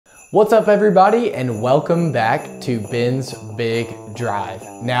What's up everybody, and welcome back to Ben's Big Drive.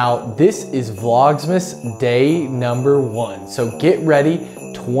 Now this is Vlogsmas day number 1, so get ready,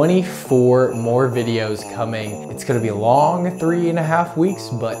 24 more videos coming. It's gonna be a long 3.5 weeks,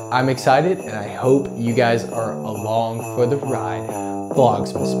 but I'm excited and I hope you guys are along for the ride.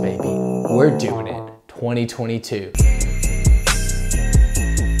 Vlogsmas baby, we're doing it, 2022.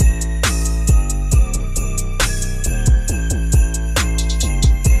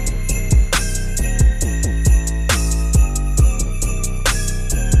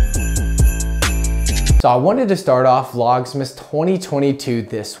 So I wanted to start off Vlogsmas 2022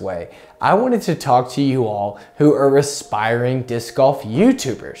 this way. I wanted to talk to you all who are aspiring disc golf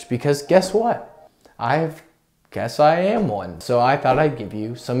YouTubers, because guess what? Guess I am one. So I thought I'd give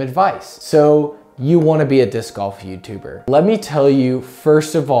you some advice. So you want to be a disc golf YouTuber. Let me tell you,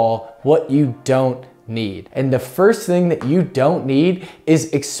 first of all, what you don't need. And the first thing that you don't need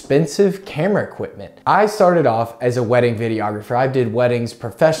is expensive camera equipment. I started off as a wedding videographer. I did weddings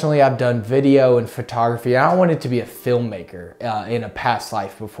professionally. I've done video and photography. I wanted to be a filmmaker in a past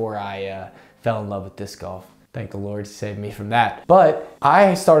life before I fell in love with disc golf. Thank the Lord to save me from that. But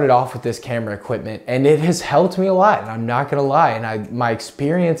I started off with this camera equipment and it has helped me a lot, and I'm not gonna lie. And my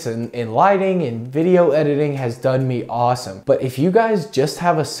experience in lighting and video editing has done me awesome. But if you guys just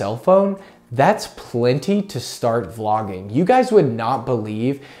have a cell phone, that's plenty to start vlogging. You guys would not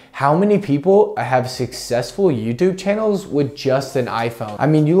believe how many people have successful YouTube channels with just an iPhone. I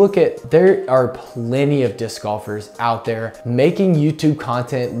mean, you look at, there are plenty of disc golfers out there making YouTube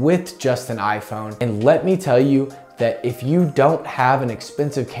content with just an iPhone. And let me tell you that if you don't have an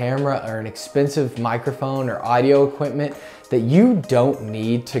expensive camera or an expensive microphone or audio equipment, that you don't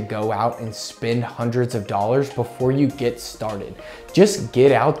need to go out and spend hundreds of dollars before you get started. Just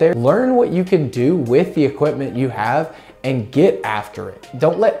get out there, learn what you can do with the equipment you have, and get after it.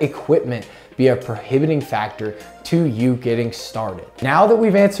 Don't let equipment be a prohibiting factor to you getting started. Now that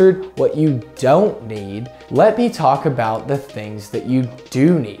we've answered what you don't need, let me talk about the things that you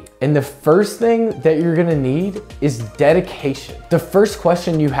do need. And the first thing that you're gonna need is dedication. The first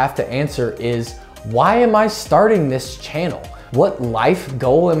question you have to answer is, why am I starting this channel? What life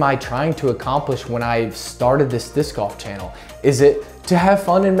goal am I trying to accomplish when I started this disc golf channel? Is it to have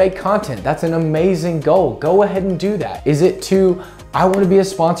fun and make content? That's an amazing goal. Go ahead and do that. Is it to, I want to be a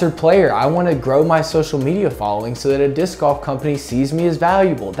sponsored player. I want to grow my social media following so that a disc golf company sees me as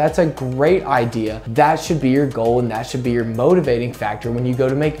valuable. That's a great idea. That should be your goal, and that should be your motivating factor when you go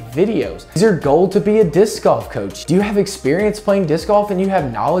to make videos. Is your goal to be a disc golf coach? Do you have experience playing disc golf and you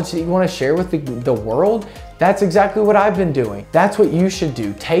have knowledge that you want to share with the world? That's exactly what I've been doing. That's what you should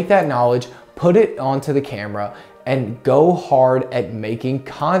do. Take that knowledge, put it onto the camera, and go hard at making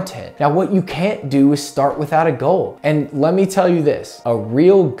content. Now, what you can't do is start without a goal. And let me tell you this, a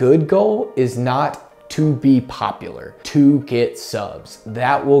real good goal is not to be popular, to get subs.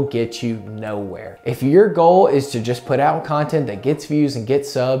 That will get you nowhere. If your goal is to just put out content that gets views and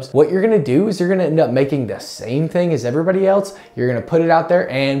gets subs, what you're gonna do is you're gonna end up making the same thing as everybody else. You're gonna put it out there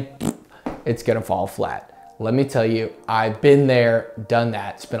and it's gonna fall flat. Let me tell you, I've been there, done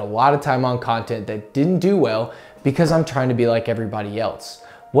that, spent a lot of time on content that didn't do well because I'm trying to be like everybody else.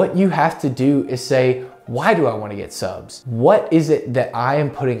 What you have to do is say, why do I want to get subs? What is it that I am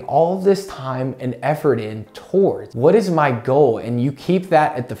putting all of this time and effort in towards? What is my goal? And you keep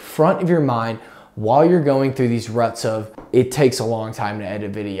that at the front of your mind while you're going through these ruts of, it takes a long time to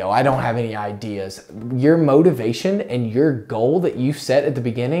edit video, I don't have any ideas. Your motivation and your goal that you set at the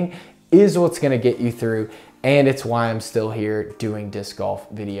beginning is what's gonna get you through. And it's why I'm still here doing disc golf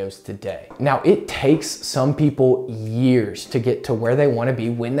videos today. Now, it takes some people years to get to where they want to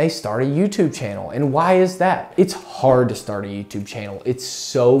be when they start a YouTube channel. And why is that? It's hard to start a YouTube channel. It's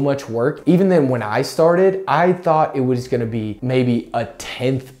so much work. Even then, when I started, I thought it was going to be maybe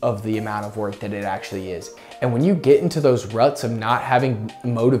 1/10 of the amount of work that it actually is. And when you get into those ruts of not having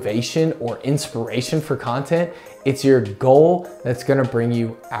motivation or inspiration for content, it's your goal that's gonna bring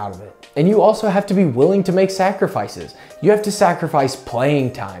you out of it. And you also have to be willing to make sacrifices. You have to sacrifice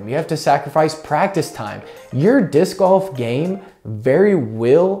playing time. You have to sacrifice practice time. Your disc golf game very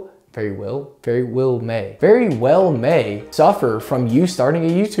well may suffer from you starting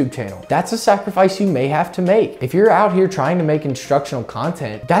a YouTube channel. That's a sacrifice you may have to make. If you're out here trying to make instructional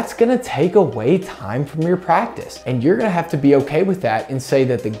content, that's gonna take away time from your practice. And you're gonna have to be okay with that and say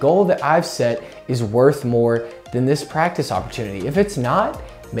that the goal that I've set is worth more than this practice opportunity. If it's not,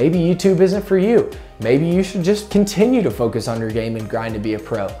 maybe YouTube isn't for you. Maybe you should just continue to focus on your game and grind to be a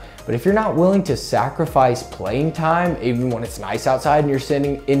pro. But if you're not willing to sacrifice playing time, even when it's nice outside and you're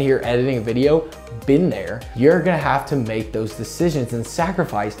sitting in here editing a video, been there, you're gonna have to make those decisions and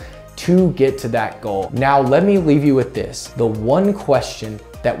sacrifice to get to that goal. Now, let me leave you with this. The one question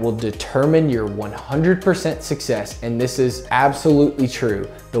that will determine your 100% success, and this is absolutely true,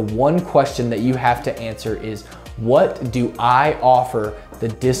 the one question that you have to answer is, what do I offer the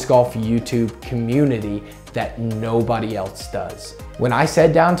disc golf YouTube community that nobody else does? When I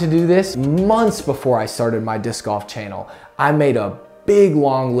sat down to do this, months before I started my disc golf channel, I made a big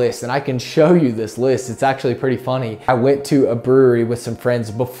long list, and I can show you this list. It's actually pretty funny. I went to a brewery with some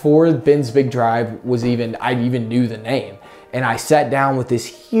friends before Ben's Big Drive was I even knew the name. And I sat down with this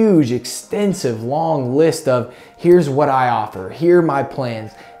huge, extensive, long list of here's what I offer, here are my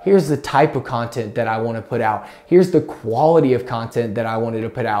plans, here's the type of content that I want to put out, here's the quality of content that I wanted to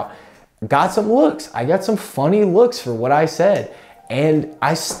put out. Got some looks. I got some funny looks for what I said, and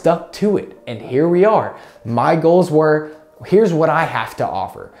I stuck to it. And here we are. My goals were, here's what I have to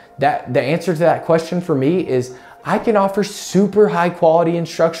offer. The answer to that question for me is I can offer super high quality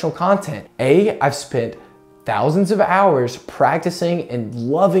instructional content. I've spent thousands of hours practicing and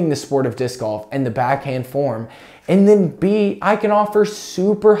loving the sport of disc golf and the backhand form. And then B, I can offer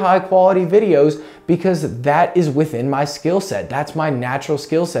super high quality videos because that is within my skill set. That's my natural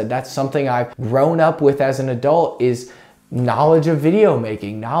skill set. That's something I've grown up with as an adult, is knowledge of video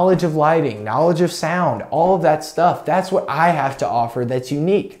making, knowledge of lighting, knowledge of sound, all of that stuff. That's what I have to offer that's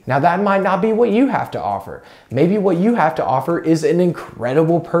unique. Now, that might not be what you have to offer. Maybe what you have to offer is an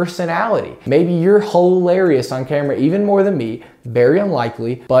incredible personality. Maybe you're hilarious on camera, even more than me, very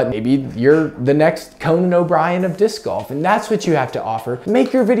unlikely, but maybe you're the next Conan O'Brien of disc golf, and that's what you have to offer.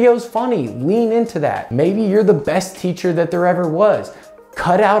 Make your videos funny, lean into that. Maybe you're the best teacher that there ever was.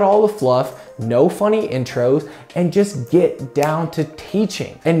 Cut out all the fluff, no funny intros, and just get down to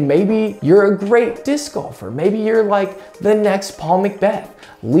teaching. And maybe you're a great disc golfer. Maybe you're like the next Paul McBeth.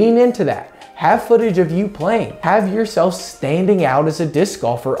 Lean into that. Have footage of you playing. Have yourself standing out as a disc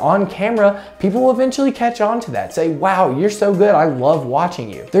golfer on camera. People will eventually catch on to that. Say, wow, you're so good. I love watching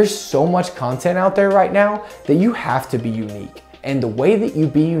you. There's so much content out there right now that you have to be unique. And the way that you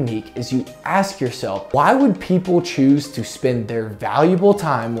be unique is you ask yourself, why would people choose to spend their valuable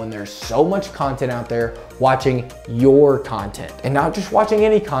time when there's so much content out there watching your content? And not just watching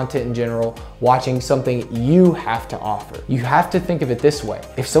any content in general, watching something you have to offer. You have to think of it this way.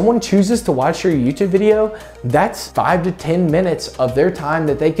 If someone chooses to watch your YouTube video, that's 5 to 10 minutes of their time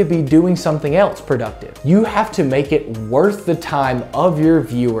that they could be doing something else productive. You have to make it worth the time of your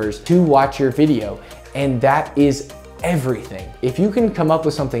viewers to watch your video. And that is everything. If you can come up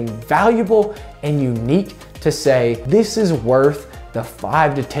with something valuable and unique to say, this is worth the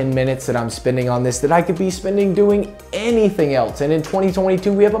 5 to 10 minutes that I'm spending on this, that I could be spending doing anything else. And in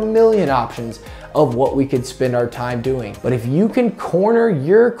 2022, we have a million options of what we could spend our time doing. But if you can corner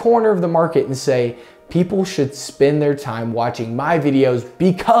your corner of the market and say, people should spend their time watching my videos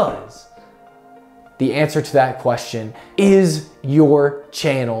because the answer to that question is your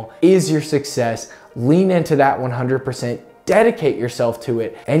channel, is your success. Lean into that 100%, dedicate yourself to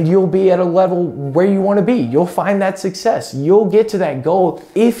it, and you'll be at a level where you want to be. You'll find that success. You'll get to that goal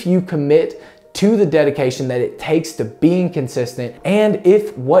if you commit to the dedication that it takes to being consistent, and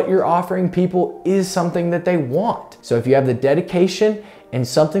if what you're offering people is something that they want. So if you have the dedication and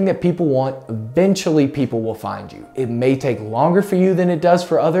something that people want, eventually people will find you. It may take longer for you than it does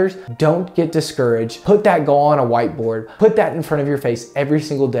for others. Don't get discouraged. Put that goal on a whiteboard. Put that in front of your face every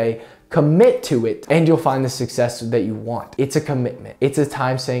single day. Commit to it, and you'll find the success that you want. It's a commitment. It's a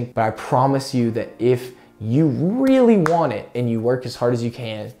time sink, but I promise you that if you really want it and you work as hard as you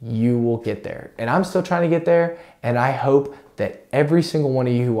can, you will get there. And I'm still trying to get there, and I hope that every single one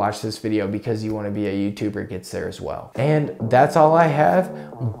of you who watch this video because you want to be a YouTuber gets there as well. And that's all I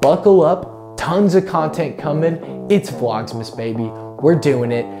have. Buckle up, tons of content coming. It's Vlogsmas, baby. We're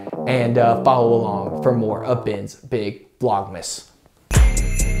doing it, and follow along for more of Ben's Big Vlogmas.